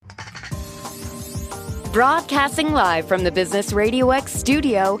Broadcasting live from the Business RadioX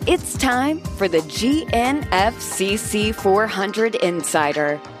studio, it's time for the GNFCC 400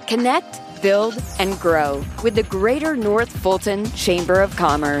 Insider. Connect, build, and grow with the Greater North Fulton Chamber of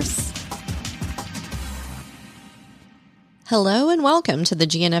Commerce. Hello and welcome to the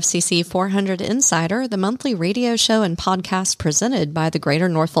GNFCC 400 Insider, the monthly radio show and podcast presented by the Greater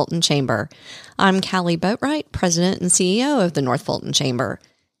North Fulton Chamber. I'm Kali Boatright, President and CEO of the North Fulton Chamber.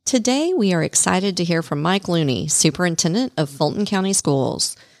 Today, we are excited to hear from Mike Looney, Superintendent of Fulton County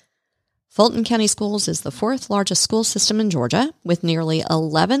Schools. Fulton County Schools is the fourth largest school system in Georgia, with nearly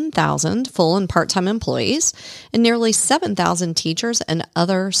 11,000 full and part-time employees and nearly 7,000 teachers and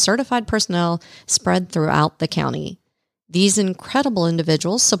other certified personnel spread throughout the county. These incredible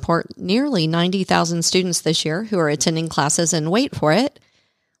individuals support nearly 90,000 students this year who are attending classes in, wait for it,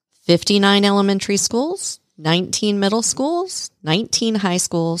 59 elementary schools, 19 middle schools, 19 high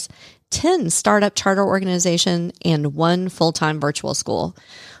schools, 10 startup charter organizations, and 1 full-time virtual school.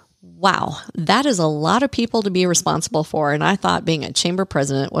 Wow, that is a lot of people to be responsible for, and I thought being a chamber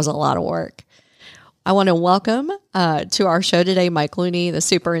president was a lot of work. I want to welcome to our show today Mike Looney, the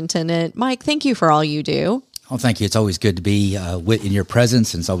superintendent. Mike, thank you for all you do. Oh, thank you. It's always good to be in your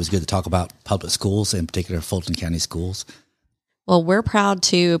presence, and it's always good to talk about public schools, in particular Fulton County Schools. Well, we're proud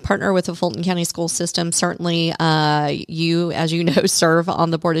to partner with the Fulton County School System. Certainly, you, as you know, serve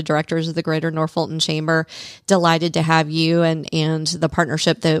on the board of directors of the Greater North Fulton Chamber. Delighted to have you and the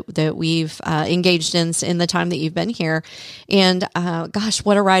partnership that we've engaged in the time that you've been here. And gosh,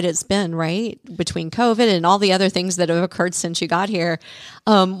 what a ride it's been, right? Between COVID and all the other things that have occurred since you got here.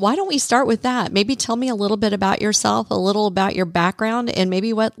 Why don't we start with that? Maybe tell me a little bit about yourself, a little about your background, and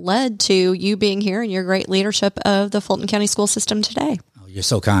maybe what led to you being here and your great leadership of the Fulton County School System today. Oh, you're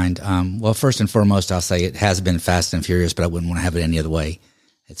so kind. Well, first and foremost, I'll say it has been fast and furious, but I wouldn't want to have it any other way.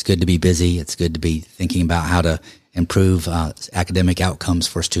 It's good to be busy. It's good to be thinking about how to improve academic outcomes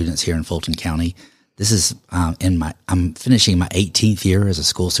for students here in Fulton County. This is I'm finishing my 18th year as a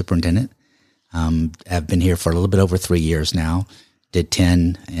school superintendent. I've been here for a little bit over 3 years now. Did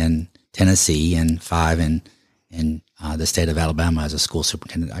 10 in Tennessee and 5 in the state of Alabama as a school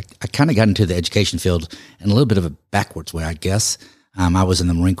superintendent. I kind of got into the education field in a little bit of a backwards way, I guess. I was in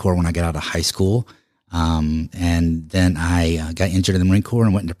the Marine Corps when I got out of high school. And then I got injured in the Marine Corps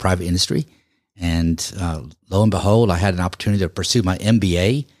and went into private industry. And lo and behold, I had an opportunity to pursue my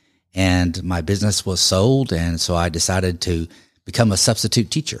MBA, and my business was sold. And so I decided to become a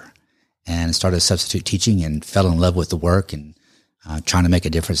substitute teacher and started substitute teaching and fell in love with the work and trying to make a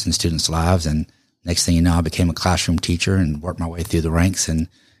difference in students' lives. And next thing you know, I became a classroom teacher and worked my way through the ranks and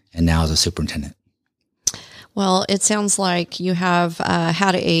now as a superintendent. Well, it sounds like you have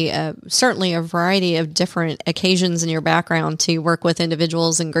had certainly a variety of different occasions in your background to work with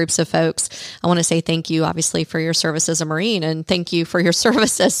individuals and groups of folks. I want to say thank you, obviously, for your service as a Marine, and thank you for your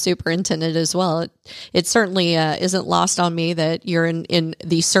service as superintendent as well. It certainly isn't lost on me that you're in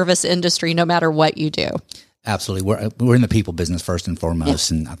the service industry no matter what you do. Absolutely. We're in the people business first and foremost.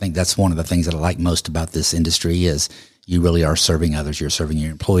 Yeah. And I think that's one of the things that I like most about this industry is you really are serving others. You're serving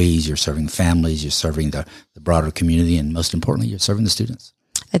your employees, you're serving families, you're serving the broader community, and most importantly, you're serving the students.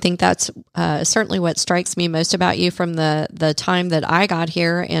 I think that's certainly what strikes me most about you from the time that I got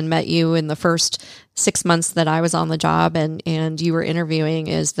here and met you in the first 6 months that I was on the job and you were interviewing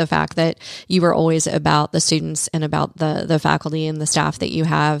is the fact that you were always about the students and about the faculty and the staff that you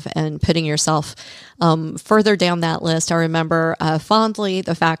have and putting yourself further down that list. I remember fondly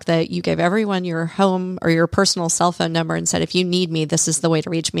the fact that you gave everyone your home or your personal cell phone number and said, if you need me, this is the way to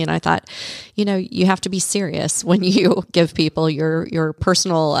reach me. And I thought, you have to be serious when you give people your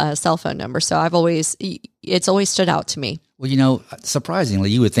personal cell phone number. So it's always stood out to me. Well, surprisingly,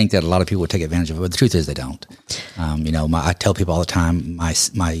 you would think that a lot of people would take advantage of it, but the truth is they don't. I tell people all the time, my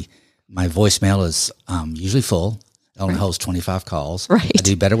voicemail is usually full. It only holds 25 calls. Right. I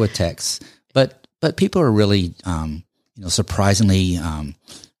do better with texts, but people are really, surprisingly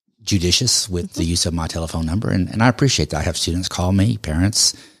judicious with the use of my telephone number, and I appreciate that. I have students call me,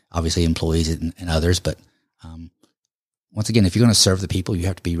 parents, obviously employees and others, but once again, if you're going to serve the people, you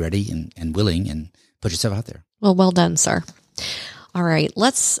have to be ready and willing and put yourself out there. Well done, sir. All right,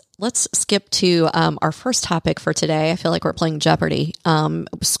 let's skip to our first topic for today. I feel like we're playing Jeopardy.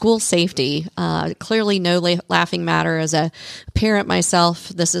 School safety. Clearly no laughing matter. As a parent myself,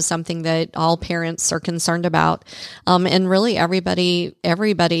 this is something that all parents are concerned about. And really everybody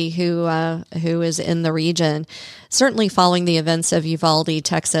who is in the region. Certainly following the events of Uvalde,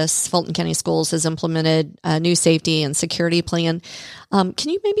 Texas, Fulton County Schools has implemented a new safety and security plan. Can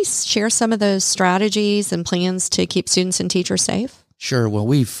you maybe share some of those strategies and plans to keep students and teachers safe? Sure. Well,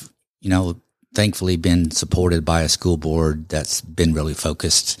 we've, thankfully been supported by a school board that's been really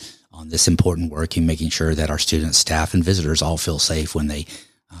focused on this important work in making sure that our students, staff, and visitors all feel safe when they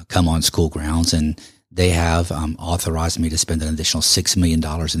come on school grounds. And they have authorized me to spend an additional $6 million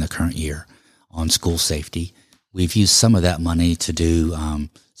in the current year on school safety. We've used some of that money to do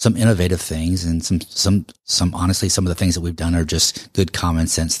some innovative things, and some honestly, some of the things that we've done are just good common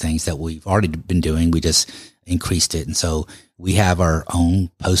sense things that we've already been doing. We just increased it. And so we have our own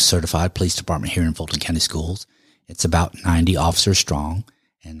post-certified police department here in Fulton County Schools. It's about 90 officers strong,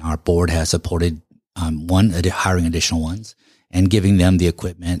 and our board has supported hiring additional ones and giving them the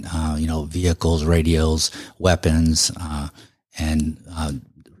equipment, vehicles, radios, weapons, and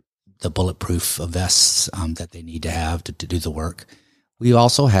the bulletproof vests that they need to have to do the work. We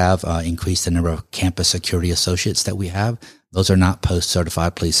also have increased the number of campus security associates that we have. Those are not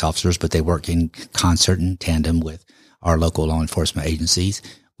post-certified police officers, but they work in concert and tandem with our local law enforcement agencies.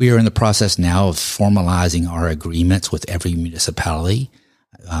 We are in the process now of formalizing our agreements with every municipality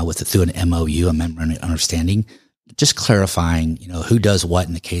through an MOU, a memorandum of understanding, just clarifying, who does what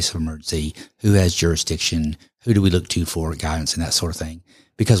in the case of emergency, who has jurisdiction, who do we look to for guidance and that sort of thing.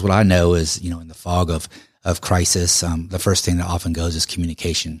 Because what I know is, in the fog of crisis, the first thing that often goes is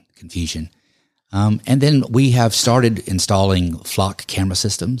communication, confusion. And then we have started installing flock camera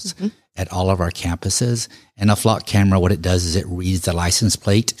systems at all of our campuses. And a flock camera, what it does is it reads the license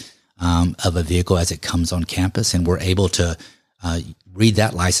plate of a vehicle as it comes on campus, and we're able to read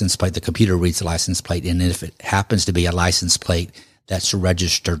that license plate. The computer reads the license plate, and if it happens to be a license plate that's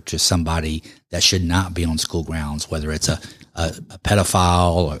registered to somebody that should not be on school grounds, whether it's a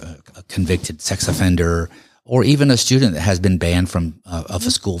pedophile, or a convicted sex offender, or even a student that has been banned from of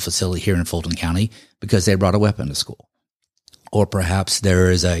a school facility here in Fulton County because they brought a weapon to school, or perhaps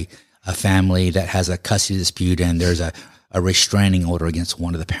there is a family that has a custody dispute and there's a restraining order against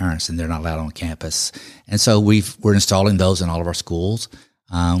one of the parents and they're not allowed on campus. And so we're installing those in all of our schools.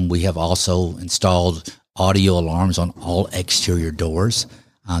 We have also installed audio alarms on all exterior doors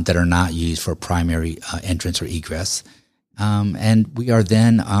that are not used for primary entrance or egress. And we are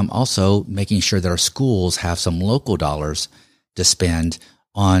then also making sure that our schools have some local dollars to spend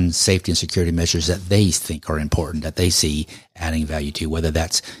on safety and security measures that they think are important, that they see adding value to, whether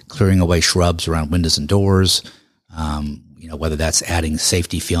that's clearing away shrubs around windows and doors, whether that's adding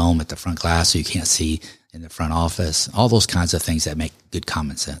safety film at the front glass so you can't see in the front office, all those kinds of things that make good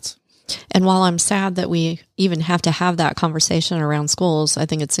common sense. And while I'm sad that we even have to have that conversation around schools, I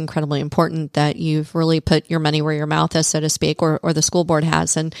think it's incredibly important that you've really put your money where your mouth is, so to speak, or the school board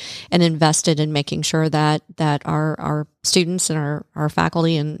has, and invested in making sure that our students and our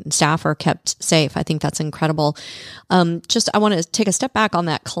faculty and staff are kept safe. I think that's incredible. I want to take a step back on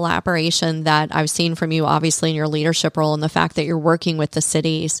that collaboration that I've seen from you, obviously, in your leadership role, and the fact that you're working with the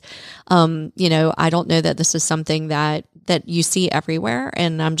cities. I don't know that this is something that you see everywhere.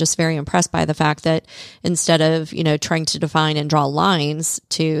 And I'm just very impressed by the fact that instead of, trying to define and draw lines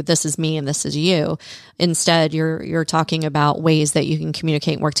to this is me and this is you, instead you're talking about ways that you can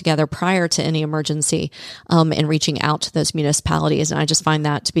communicate and work together prior to any emergency, and reaching out to those municipalities. And I just find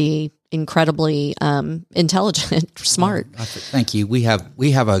that to be incredibly intelligent, smart. Thank you. We have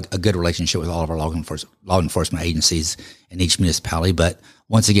a good relationship with all of our law enforcement agencies in each municipality, but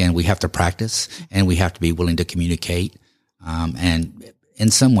once again, we have to practice and we have to be willing to communicate. And in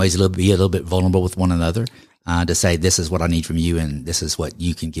some ways, be a little bit vulnerable with one another, to say, this is what I need from you and this is what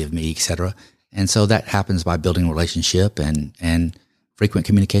you can give me, et cetera. And so that happens by building a relationship and frequent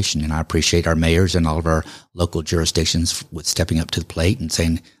communication. And I appreciate our mayors and all of our local jurisdictions with stepping up to the plate and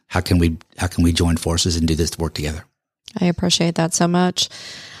saying, how can we join forces and do this work together? I appreciate that so much.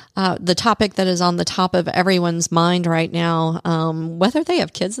 The topic that is on the top of everyone's mind right now, whether they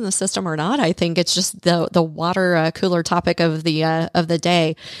have kids in the system or not, I think it's just the water cooler topic of the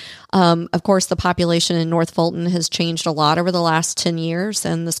day. Of course, the population in North Fulton has changed a lot over the last 10 years,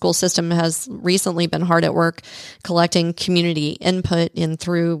 and the school system has recently been hard at work collecting community input in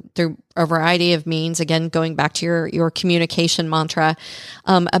through a variety of means. Again, going back to your communication mantra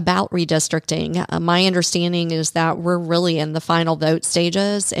about redistricting. My understanding is that we're really in the final vote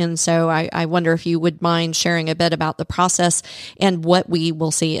stages, and so I wonder if you would mind sharing a bit about the process and what we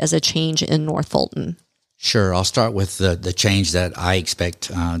will see as a change in North Fulton. Sure. I'll start with the change that I expect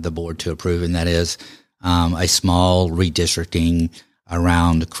the board to approve, and that is a small redistricting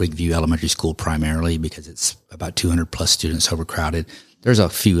around Creekview Elementary School primarily because it's about 200 plus students overcrowded. There's a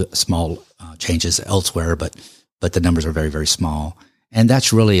few small changes elsewhere, but the numbers are very, very small. And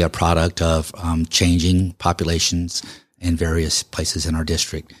that's really a product of changing populations in various places in our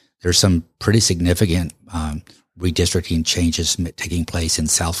district. There's some pretty significant redistricting changes taking place in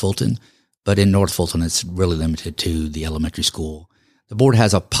South Fulton, But in North Fulton, it's really limited to the elementary school. The board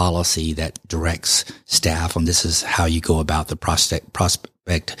has a policy that directs staff on this is how you go about the prospect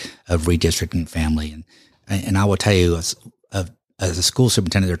of redistricting family. And I will tell you, as a school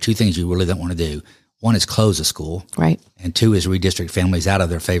superintendent, there are two things you really don't want to do. One is close a school. Right. And two is redistrict families out of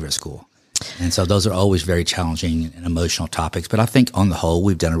their favorite school. And so those are always very challenging and emotional topics. But I think on the whole,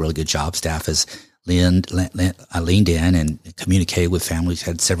 we've done a really good job. Staff has leaned in and communicated with families,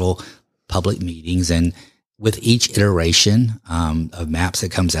 had several public meetings, and with each iteration of maps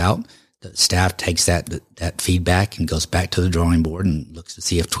that comes out, the staff takes that feedback and goes back to the drawing board and looks to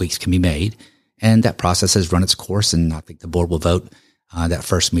see if tweaks can be made. And that process has run its course, and I think the board will vote that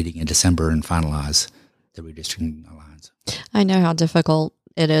first meeting in December and finalize the redistricting lines. I know how difficult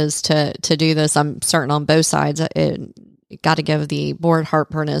it is to do this. I'm certain on both sides. It got to give the board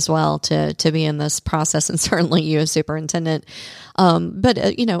heartburn as well to be in this process, and certainly you as superintendent. But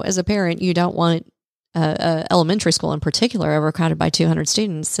as a parent, you don't want elementary school in particular overcrowded by 200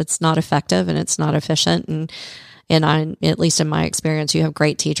 students. It's not effective and it's not efficient. And I, at least in my experience, you have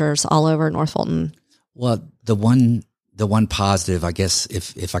great teachers all over North Fulton. Well, the one positive, I guess,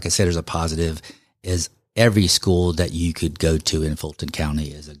 if I could say there's a positive, is every school that you could go to in Fulton County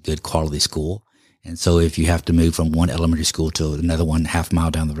is a good quality school. And so if you have to move from one elementary school to another one half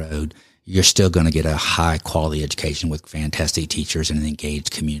mile down the road, you're still going to get a high quality education with fantastic teachers and an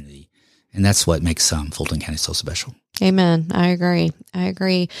engaged community. And that's what makes Fulton County so special. Amen. I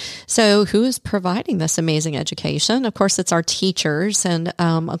agree. So who is providing this amazing education? Of course, it's our teachers. And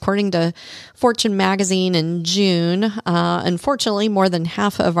according to Fortune magazine in June, unfortunately, more than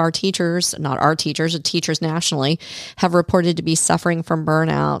half of our teachers, not our teachers, but teachers nationally, have reported to be suffering from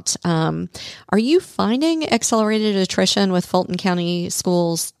burnout. Are you finding accelerated attrition with Fulton County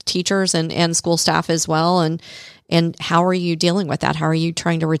Schools teachers and school staff as well? And how are you dealing with that? How are you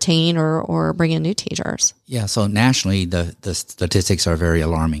trying to retain or bring in new teachers? Yeah, so nationally, the statistics are very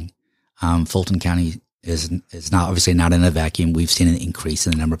alarming. Fulton County is not obviously not in a vacuum. We've seen an increase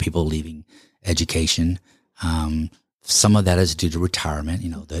in the number of people leaving education. Some of that is due to retirement.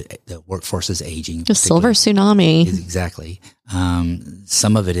 The workforce is aging. The silver tsunami. Exactly.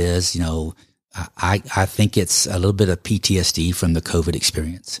 Some of it is, I think it's a little bit of PTSD from the COVID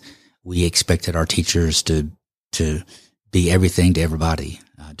experience. We expected our teachers to be everything to everybody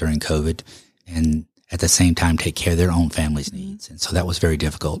during COVID, and at the same time take care of their own family's needs. And so that was very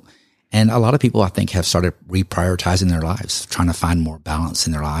difficult. And a lot of people, I think, have started reprioritizing their lives, trying to find more balance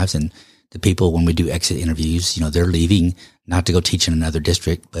in their lives. And the people, when we do exit interviews, they're leaving not to go teach in another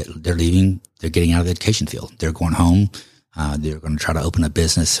district, but they're getting out of the education field. They're going home. They're going to try to open a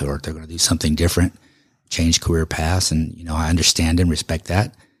business, or they're going to do something different, change career paths. And, I understand and respect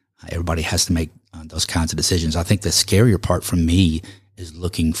that. Everybody has to make those kinds of decisions. I think the scarier part for me is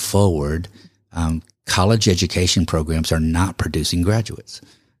looking forward. College education programs are not producing graduates.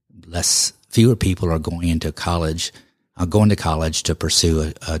 Fewer people are going to college to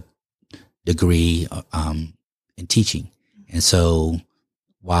pursue a degree in teaching. And so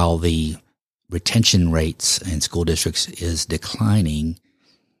while the retention rates in school districts is declining,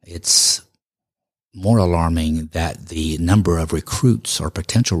 it's more alarming that the number of recruits or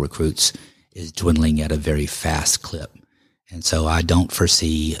potential recruits is dwindling at a very fast clip. And so I don't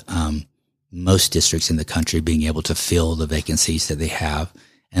foresee most districts in the country being able to fill the vacancies that they have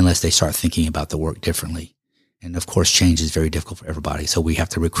unless they start thinking about the work differently. And of course, change is very difficult for everybody. So we have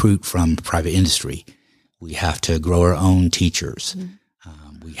to recruit from private industry. We have to grow our own teachers.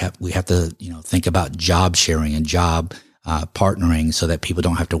 We have to think about job sharing and job partnering so that people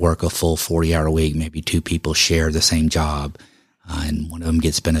don't have to work a full 40-hour week. Maybe two people share the same job, and one of them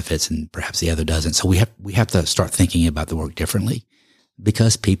gets benefits and perhaps the other doesn't. So we have to start thinking about the work differently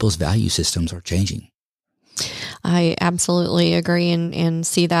because people's value systems are changing. I absolutely agree and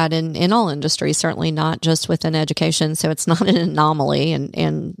see that in all industries, certainly not just within education. So it's not an anomaly,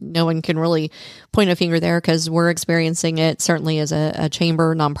 and no one can really point a finger there because we're experiencing it certainly as a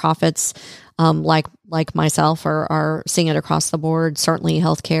chamber. Nonprofits like myself are seeing it across the board, certainly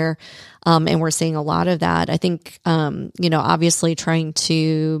healthcare. And we're seeing a lot of that. I think, obviously trying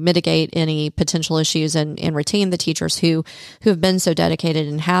to mitigate any potential issues and retain the teachers who have been so dedicated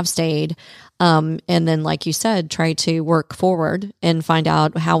and have stayed. And then, like you said, try to work forward and find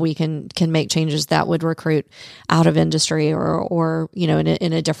out how we can make changes that would recruit out of industry or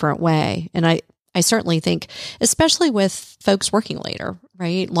in a different way. And I certainly think, especially with folks working later,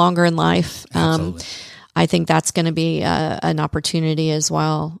 right? Longer in life. I think that's going to be an opportunity as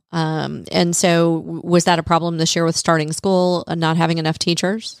well. And so was that a problem this year with starting school and not having enough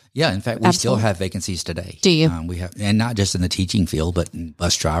teachers? Yeah, in fact, we still have vacancies today. Do you? We have, and not just in the teaching field, but in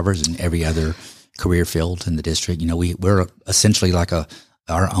bus drivers and every other career field in the district. We're essentially like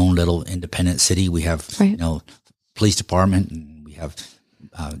our own little independent city. We have, police department, and we have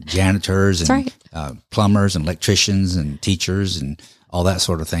janitors and plumbers and electricians and teachers and all that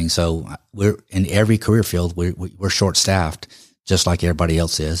sort of thing. So we're in every career field. We're short staffed, just like everybody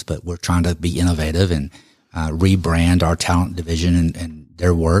else is. But we're trying to be innovative and rebrand our talent division and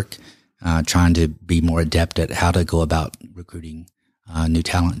their work, trying to be more adept at how to go about recruiting new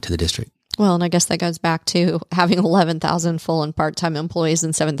talent to the district. Well, and I guess that goes back to having 11,000 full and part-time employees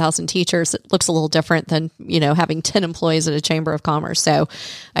and 7,000 teachers. It looks a little different than, having 10 employees at a chamber of commerce. So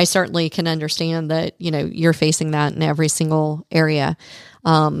I certainly can understand that, you're facing that in every single area,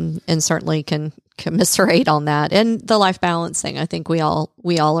 and certainly can commiserate on that. And the life balance thing, I think we all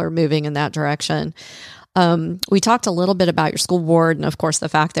are moving in that direction. We talked a little bit about your school board and, of course, the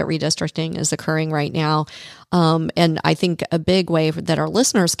fact that redistricting is occurring right now. And I think a big way that our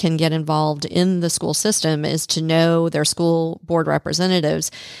listeners can get involved in the school system is to know their school board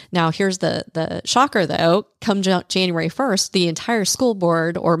representatives. Now, here's the shocker, though. Come January 1st, the entire school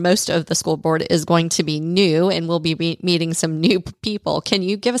board, or most of the school board, is going to be new, and we'll be meeting some new people. Can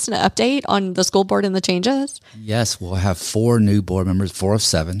you give us an update on the school board and the changes? Yes, we'll have 4 new board members, 4 of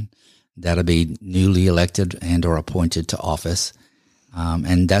 7. That'll be newly elected and or appointed to office.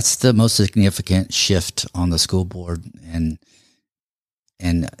 And that's the most significant shift on the school board in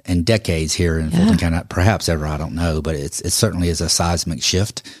decades here in Fulton County, perhaps ever, I don't know, but it certainly is a seismic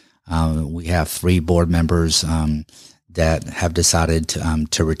shift. We have 3 board members that have decided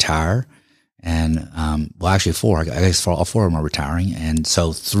to retire, and actually 4. I guess all 4 of them are retiring, and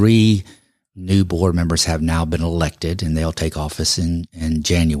so 3 new board members have now been elected, and they'll take office in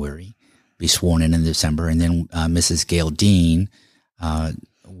January, be sworn in December, and then Mrs. Gail Dean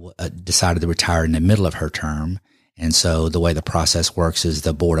decided to retire in the middle of her term. And so the way the process works is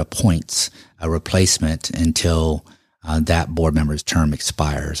the board appoints a replacement until that board member's term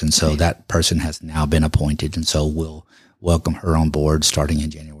expires. And so that person has now been appointed. And so we'll welcome her on board starting in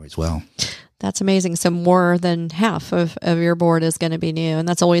January as well. That's amazing. So more than half of your board is going to be new. And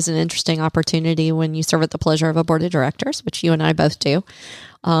that's always an interesting opportunity when you serve at the pleasure of a board of directors, which you and I both do.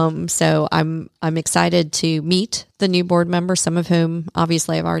 So I'm excited to meet the new board members, some of whom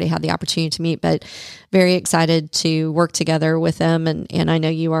obviously I've already had the opportunity to meet, but very excited to work together with them. And I know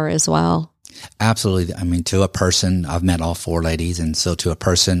you are as well. Absolutely. I mean, to a person, I've met all 4 ladies. And so to a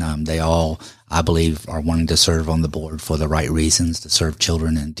person, they all, I believe, are wanting to serve on the board for the right reasons, to serve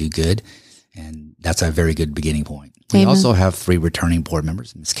children and do good. And that's a very good beginning point. We also have 3 returning board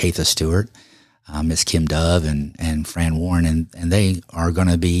members, Ms. Katha Stewart, Ms. Kim Dove, and Fran Warren, and they are going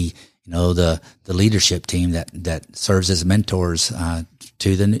to be, the leadership team that serves as mentors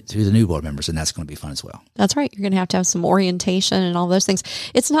to the new board members, and that's going to be fun as well. That's right. You're going to have some orientation and all those things.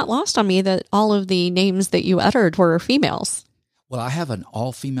 It's not lost on me that all of the names that you uttered were females. Well, I have an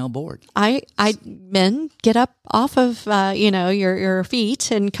all-female board. Men, get up off of, your feet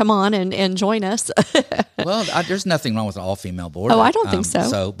and come on and join us. Well, there's nothing wrong with an all-female board. Oh, I don't think so.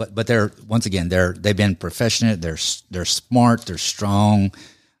 So, but they're, once again, they've been professionate. They're smart. They're strong.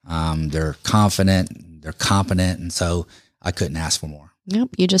 They're confident. They're competent. And so I couldn't ask for more.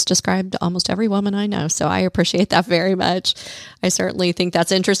 Nope, you just described almost every woman I know, so I appreciate that very much. I certainly think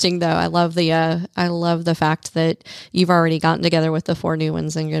that's interesting, though. I love the fact that you've already gotten together with the 4 new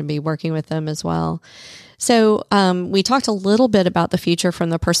ones and going to be working with them as well. So we talked a little bit about the future from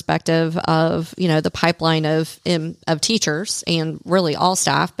the perspective of the pipeline of teachers and really all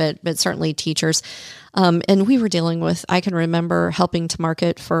staff, but certainly teachers. And we were dealing with, I can remember helping to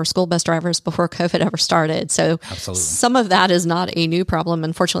market for school bus drivers before COVID ever started. So Absolutely. Some of that is not a new problem.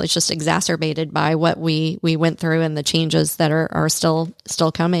 Unfortunately, it's just exacerbated by what we went through and the changes that are still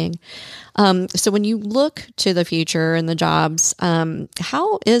coming. So when you look to the future and the jobs,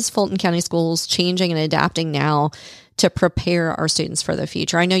 how is Fulton County Schools changing and adapting now to prepare our students for the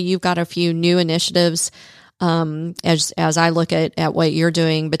future? I know you've got a few new initiatives. As I look at what you're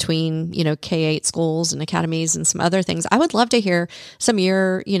doing between, K-8 schools and academies and some other things, I would love to hear some of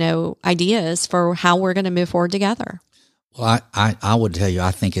your, ideas for how we're going to move forward together. Well, I would tell you,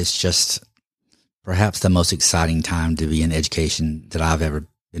 I think it's just perhaps the most exciting time to be in education that I've ever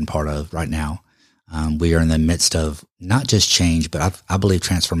been part of right now. We are in the midst of not just change, but I believe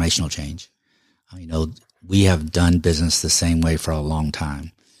transformational change. We have done business the same way for a long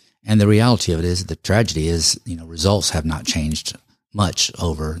time. And the reality of it is, the tragedy is, results have not changed much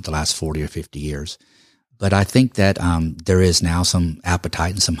over the last 40 or 50 years. But I think that there is now some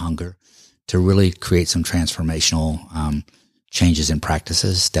appetite and some hunger to really create some transformational changes in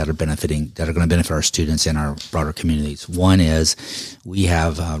practices that are going to benefit our students and our broader communities. One is we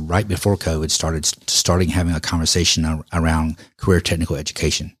have right before COVID starting having a conversation around career technical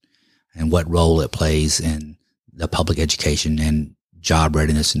education and what role it plays in the public education and job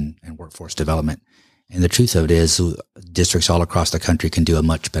readiness and workforce development. And the truth of it is districts all across the country can do a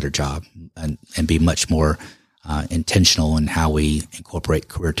much better job and be much more intentional in how we incorporate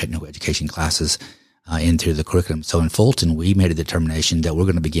career technical education classes into the curriculum. So in Fulton, we made a determination that we're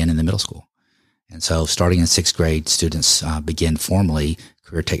going to begin in the middle school. And so starting in 6th grade, students begin formally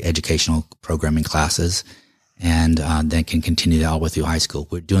career tech educational programming classes and then can continue that all the way through high school.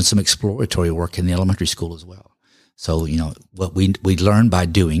 We're doing some exploratory work in the elementary school as well. So, what we learn by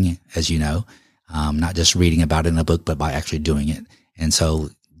doing, as you know, not just reading about it in a book, but by actually doing it. And so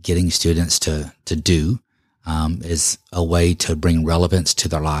getting students to do is a way to bring relevance to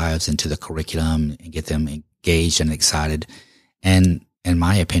their lives and to the curriculum and get them engaged and excited and, in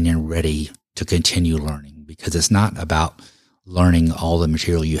my opinion, ready to continue learning, because it's not about learning all the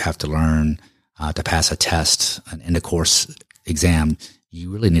material you have to learn to pass a test, an end-of-course exam. You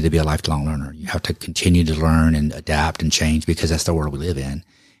really need to be a lifelong learner. You have to continue to learn and adapt and change, because that's the world we live in.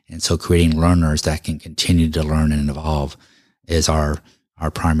 And so creating learners that can continue to learn and evolve is our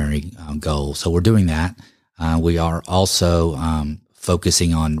primary goal. So we're doing that. We are also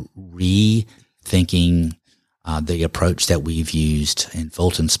focusing on rethinking the approach that we've used in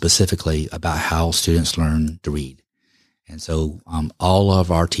Fulton specifically about how students learn to read. And so all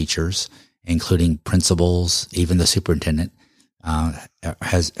of our teachers, including principals, even the superintendent, are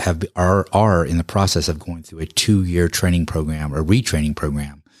in the process of going through a 2-year training program or retraining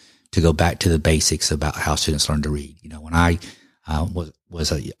program to go back to the basics about how students learn to read. When I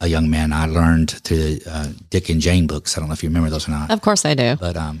was a young man, I learned through Dick and Jane books. I don't know if you remember those or not. Of course I do.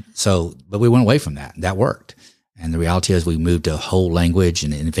 But we went away from that. That worked. And the reality is we moved to whole language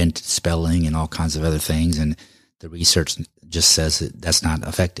and invented spelling and all kinds of other things. And the research just says that that's not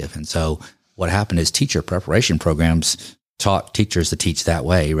effective. And so what happened is teacher preparation programs taught teachers to teach that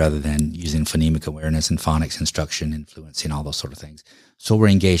way rather than using phonemic awareness and phonics instruction and fluency and all those sort of things. So we're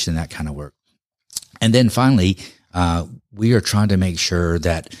engaged in that kind of work. And then finally, we are trying to make sure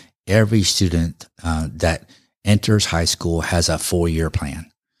that every student that enters high school has a 4-year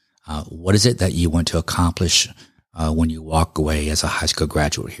plan. What is it that you want to accomplish when you walk away as a high school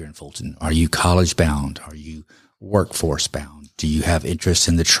graduate here in Fulton? Are you college bound? Are you workforce bound? Do you have interest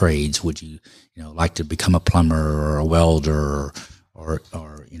in the trades? Would you like to become a plumber or a welder or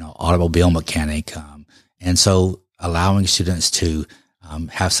automobile mechanic? And so allowing students to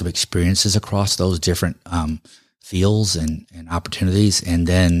have some experiences across those different fields and opportunities, and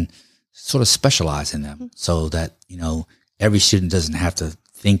then sort of specialize in them so that, every student doesn't have to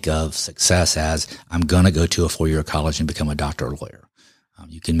think of success as I'm going to go to a 4-year college and become a doctor or lawyer.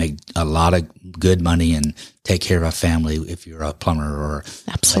 You can make a lot of good money and take care of a family if you're a plumber or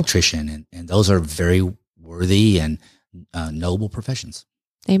electrician. And those are very worthy and noble professions.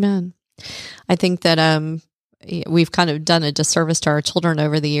 Amen. I think that we've kind of done a disservice to our children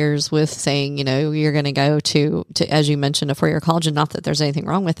over the years with saying, you're going to go to, as you mentioned, a 4-year college, and not that there's anything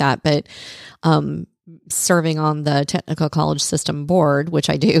wrong with that, but serving on the technical college system board, which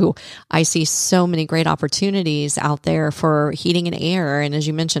I do, I see so many great opportunities out there for heating and air. And as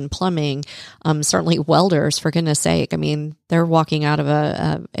you mentioned, plumbing, certainly welders, for goodness sake. I mean, they're walking out of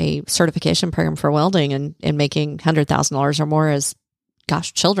a certification program for welding and making $100,000 or more as,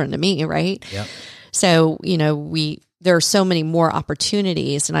 children to me, right? Yep. So, there are so many more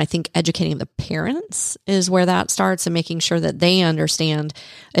opportunities, and I think educating the parents is where that starts, and making sure that they understand,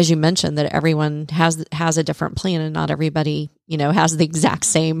 as you mentioned, that everyone has a different plan, and not everybody, has the exact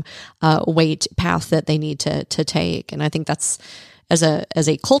same path that they need to take. And I think that's, as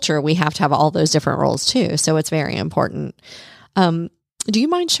a culture, we have to have all those different roles too. So it's very important. Do you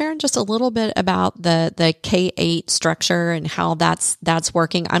mind sharing just a little bit about the K-8 structure and how that's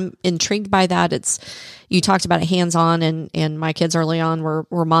working? I'm intrigued by that. You talked about it hands-on, and my kids early on were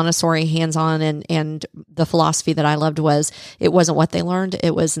Montessori hands-on, and the philosophy that I loved was it wasn't what they learned,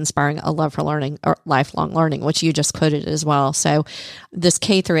 it was inspiring a love for learning or lifelong learning, which you just quoted as well. So this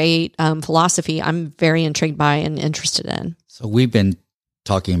K-8 philosophy, I'm very intrigued by and interested in. So we've been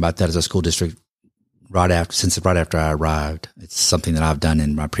talking about that as a school district right after I arrived. It's something that I've done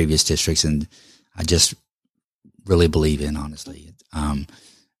in my previous districts, and I just really believe in, honestly.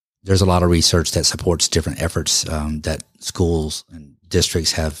 There's a lot of research that supports different efforts that schools and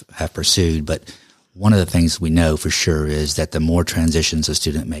districts have pursued, but one of the things we know for sure is that the more transitions a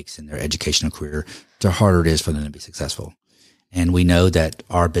student makes in their educational career, the harder it is for them to be successful. And we know that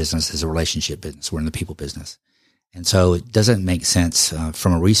our business is a relationship business. We're in the people business. And so it doesn't make sense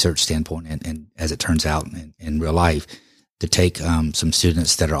from a research standpoint, and as it turns out in real life, to take some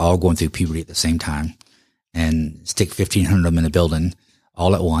students that are all going through puberty at the same time and stick 1,500 of them in a building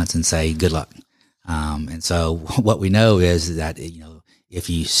all at once and say, good luck. And so what we know is that, if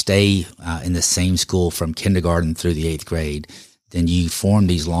you stay in the same school from kindergarten through the 8th grade, then you form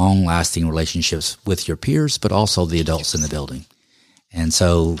these long-lasting relationships with your peers, but also the adults in the building. And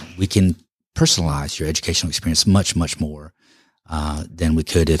so we can personalize your educational experience much, much more than we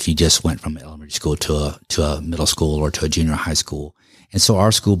could if you just went from elementary school to a middle school or to a junior high school. And so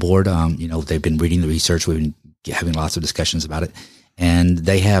our school board, they've been reading the research. We've been having lots of discussions about it. And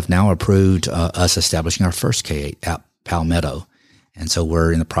they have now approved us establishing our first K-8 at Palmetto. And so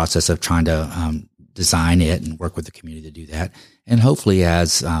we're in the process of trying to design it and work with the community to do that. And hopefully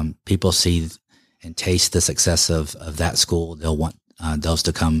as people see and taste the success of that school, they'll want those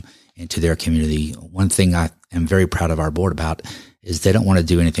to come into their community. One thing I am very proud of our board about is they don't want to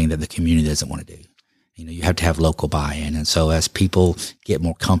do anything that the community doesn't want to do. You have to have local buy-in. And so as people get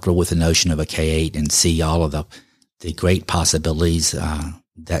more comfortable with the notion of a K-8 and see all of the great possibilities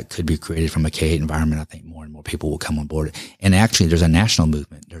that could be created from a K-8 environment, I think more and more people will come on board. And actually, there's a national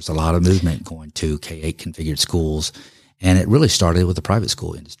movement. There's a lot of movement going to K-8 configured schools. And it really started with the private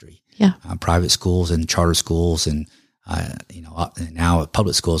school industry. Yeah. Private schools and charter schools and now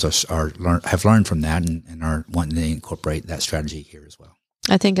public schools have learned from that and are wanting to incorporate that strategy here as well.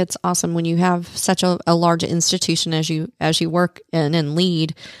 I think it's awesome when you have such a large institution as you work in and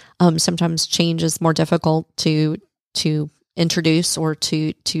lead. Sometimes change is more difficult to introduce or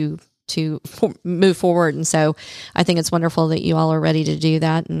to move forward. And so I think it's wonderful that you all are ready to do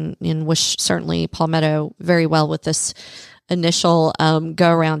that, and wish certainly Palmetto very well with this initial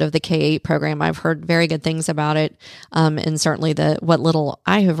go around of the K-8 program. I've heard very good things about it. And certainly what little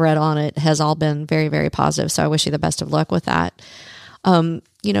I have read on it has all been very, very positive. So I wish you the best of luck with that.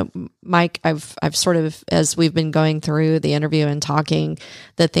 Mike, I've sort of, as we've been going through the interview and talking,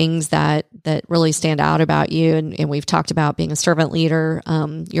 the things that really stand out about you, and we've talked about being a servant leader,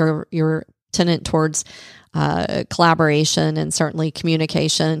 your tenet towards collaboration and certainly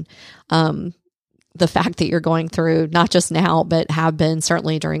communication, the fact that you're going through, not just now, but have been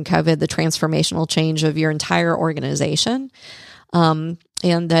certainly during COVID, the transformational change of your entire organization. And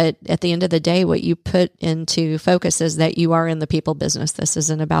that at the end of the day, what you put into focus is that you are in the people business. This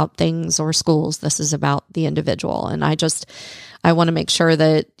isn't about things or schools. This is about the individual. And I want to make sure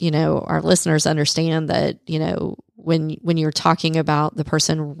that, our listeners understand that, when you're talking about the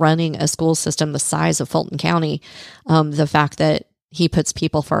person running a school system the size of Fulton County, the fact that he puts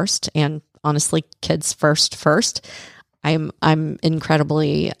people first, and honestly, kids first, I'm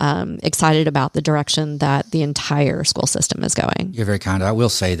incredibly excited about the direction that the entire school system is going. You're very kind. I will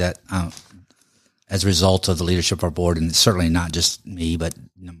say that as a result of the leadership of our board, and certainly not just me, but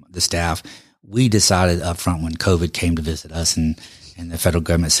the staff, we decided up front when COVID came to visit us, and the federal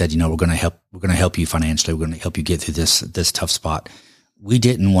government said, we're going to help you financially. We're going to help you get through this tough spot. We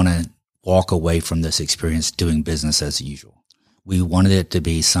didn't want to walk away from this experience doing business as usual. We wanted it to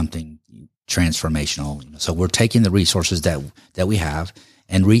be something transformational. So we're taking the resources that we have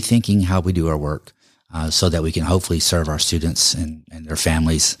and rethinking how we do our work so that we can hopefully serve our students and their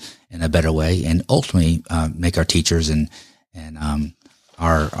families in a better way, and ultimately make our teachers and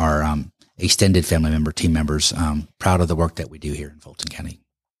our extended family team members proud of the work that we do here in Fulton County.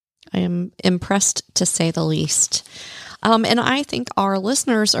 I am impressed, to say the least. And I think our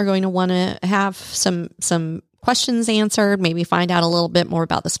listeners are going to want to have some questions answered, maybe find out a little bit more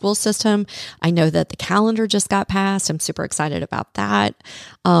about the school system. I know that the calendar just got passed. I'm super excited about that.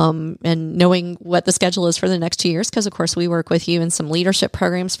 And knowing what the schedule is for the next 2 years, because of course we work with you in some leadership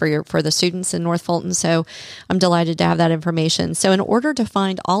programs for the students in North Fulton. So I'm delighted to have that information. So in order to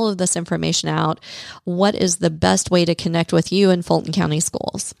find all of this information out, what is the best way to connect with you in Fulton County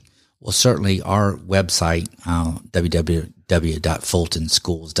Schools? Well, certainly our website,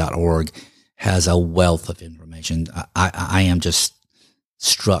 www.fultonschools.org, has a wealth of information. I am just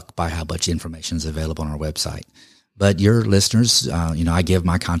struck by how much information is available on our website. But your listeners, I give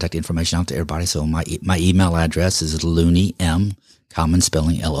my contact information out to everybody. So my email address is Looney, M, common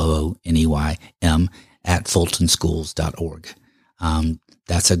spelling, LOONEYM, at fultonschools.org.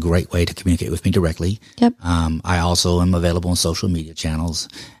 That's a great way to communicate with me directly. Yep. I also am available on social media channels.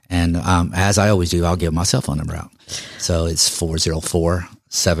 And as I always do, I'll give my cell phone number out. So it's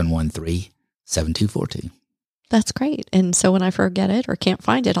 404-713-7242. That's great. And so when I forget it or can't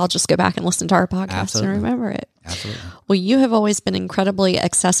find it, I'll just go back and listen to our podcast and remember it. Absolutely. Well, you have always been incredibly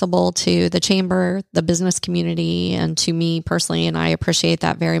accessible to the chamber, the business community, and to me personally, and I appreciate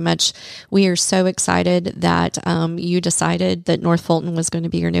that very much. We are so excited that you decided that North Fulton was going to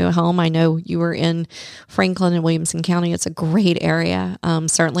be your new home. I know you were in Franklin and Williamson County. It's a great area,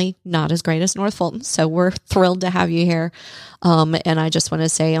 certainly not as great as North Fulton. So we're thrilled to have you here. And I just want to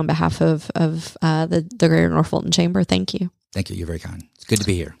say on behalf of the Greater North Fulton Chamber, thank you. Thank you. You're very kind. It's good to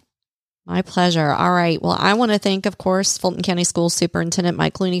be here. My pleasure. All right. Well, I want to thank, of course, Fulton County Schools Superintendent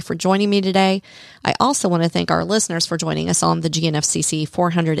Mike Looney for joining me today. I also want to thank our listeners for joining us on the GNFCC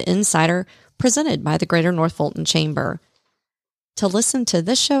 400 Insider presented by the Greater North Fulton Chamber. To listen to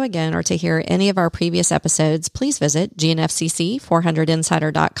this show again or to hear any of our previous episodes, please visit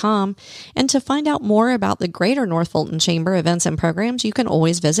GNFCC400insider.com. And to find out more about the Greater North Fulton Chamber events and programs, you can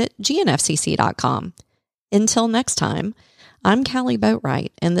always visit GNFCC.com. Until next time, I'm Kali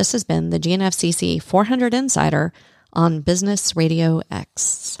Boatright, and this has been the GNFCC 400 Insider on Business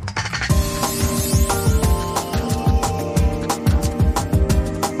RadioX.